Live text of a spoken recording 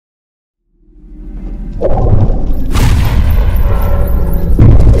Hey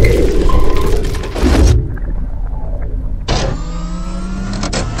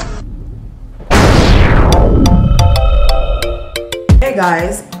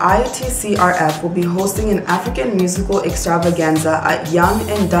guys, ITCRF will be hosting an African musical extravaganza at Yonge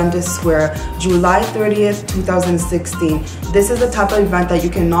and Dundas Square, July 30th, 2016. This is the type of event that you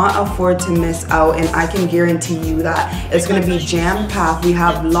cannot afford to miss out, and I can guarantee you that it's going to be jam-packed. We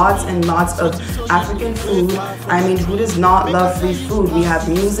have lots and lots of African food. I mean, who does not love free food? We have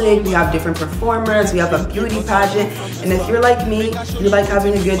music, we have different performers, we have a beauty pageant, and if you're like me, you like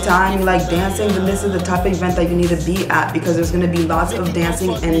having a good time, you like dancing, then this is the type of event that you need to be at, because there's going to be lots of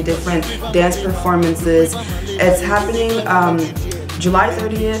dancing and different dance performances. It's happening July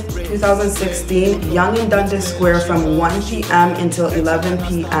 30th, 2016, Yonge and Dundas Square from 1 p.m. until 11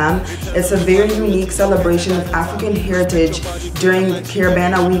 p.m. It's a very unique celebration of African heritage during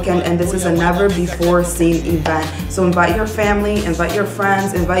Caravana weekend, and this is a never before seen event. So invite your family, invite your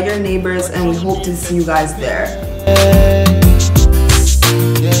friends, invite your neighbors, and we hope to see you guys there.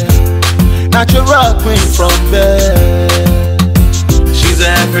 Natural queen from there. She's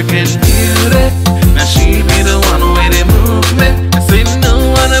an African beauty. Now she be the one with the movement. I say no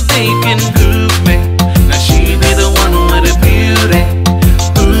on a bacon.